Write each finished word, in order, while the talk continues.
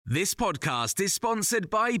This podcast is sponsored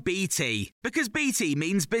by BT, because BT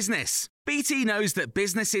means business. BT knows that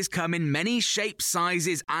businesses come in many shapes,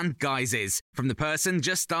 sizes and guises, from the person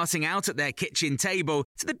just starting out at their kitchen table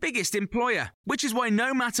to the biggest employer, which is why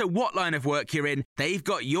no matter what line of work you're in, they've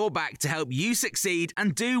got your back to help you succeed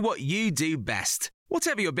and do what you do best.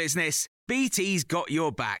 Whatever your business, BT's got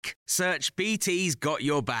your back. Search BT's got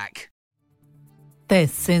your back.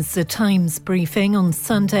 This is the Times briefing on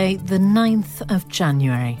Sunday, the 9th of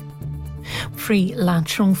January. Free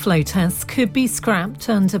lateral flow tests could be scrapped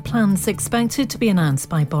under plans expected to be announced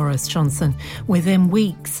by Boris Johnson within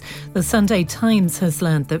weeks. The Sunday Times has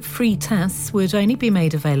learned that free tests would only be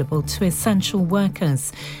made available to essential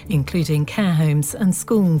workers, including care homes and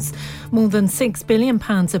schools. More than £6 billion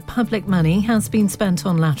of public money has been spent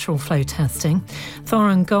on lateral flow testing.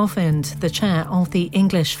 Thoran Govind, the chair of the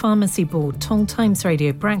English Pharmacy Board, told Times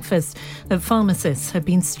Radio Breakfast that pharmacists have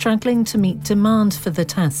been struggling to meet demand for the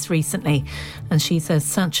tests recently, and she says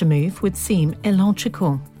such a move would seem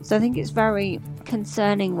illogical. So I think it's very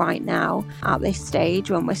concerning right now at this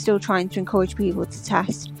stage when we're still trying to encourage people to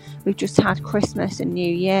test. We've just had Christmas and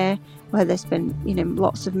New Year where there's been,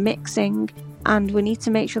 lots of mixing, and we need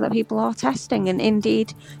to make sure that people are testing. And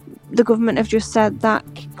indeed, the government have just said that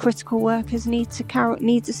critical workers need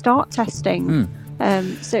to start testing.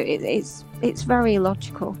 So it's very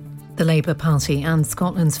illogical. The Labour Party and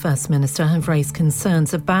Scotland's First Minister have raised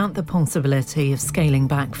concerns about the possibility of scaling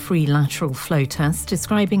back free lateral flow tests,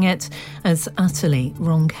 describing it as utterly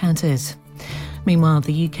wrong-headed. Meanwhile,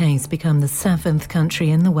 the UK has become the 7th country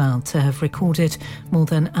in the world to have recorded more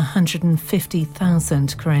than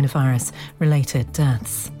 150,000 coronavirus-related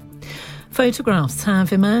deaths. Photographs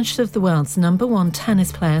have emerged of the world's number one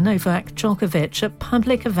tennis player, Novak Djokovic, at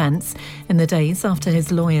public events in the days after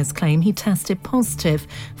his lawyers claim he tested positive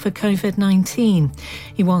for COVID-19.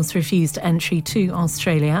 He was refused entry to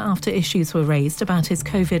Australia after issues were raised about his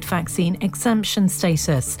COVID vaccine exemption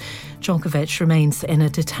status. Djokovic remains in a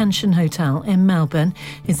detention hotel in Melbourne.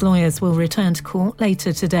 His lawyers will return to court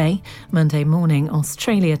later today, Monday morning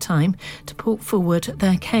Australia time, to put forward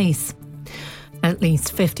their case. At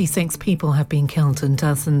least 56 people have been killed and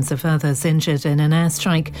dozens of others injured in an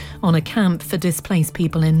airstrike on a camp for displaced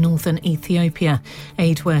people in northern Ethiopia.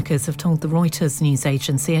 Aid workers have told the Reuters news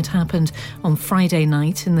agency it happened on Friday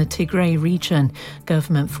night in the Tigray region.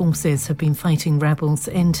 Government forces have been fighting rebels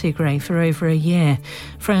in Tigray for over a year.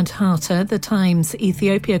 Fred Harter, the Times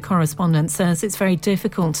Ethiopia correspondent, says it's very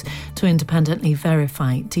difficult to independently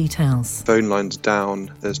verify details. Phone lines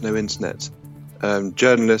down, there's no internet.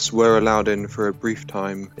 Journalists were allowed in for a brief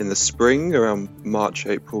time in the spring, around March,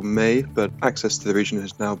 April, May, but access to the region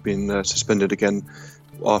has now been suspended again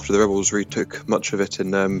after the rebels retook much of it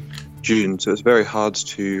in June. So it's very hard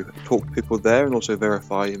to talk to people there and also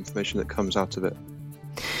verify information that comes out of it.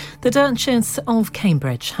 The Duchess of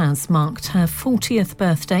Cambridge has marked her 40th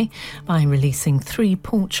birthday by releasing 3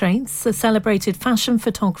 portraits. The celebrated fashion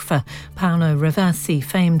photographer Paolo Roversi,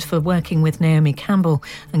 famed for working with Naomi Campbell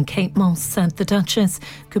and Kate Moss, said the Duchess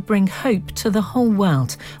could bring hope to the whole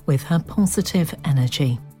world with her positive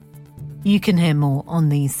energy. You can hear more on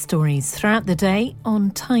these stories throughout the day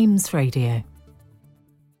on Times Radio.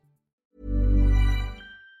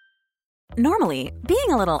 Normally, being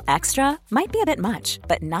a little extra might be a bit much,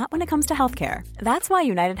 but not when it comes to healthcare. That's why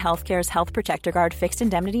United Healthcare's Health Protector Guard fixed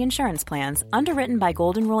indemnity insurance plans, underwritten by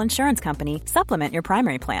Golden Rule Insurance Company, supplement your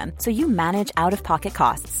primary plan so you manage out-of-pocket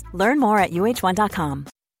costs. Learn more at uh1.com.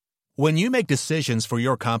 When you make decisions for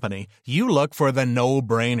your company, you look for the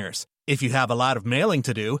no-brainers. If you have a lot of mailing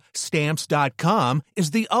to do, Stamps.com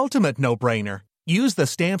is the ultimate no-brainer. Use the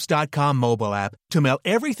Stamps.com mobile app to mail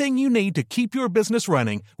everything you need to keep your business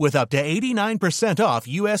running with up to 89% off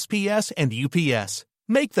USPS and UPS.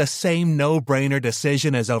 Make the same no-brainer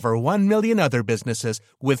decision as over 1 million other businesses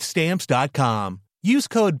with Stamps.com. Use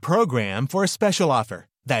code PROGRAM for a special offer.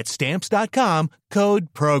 That's Stamps.com,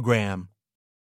 code PROGRAM.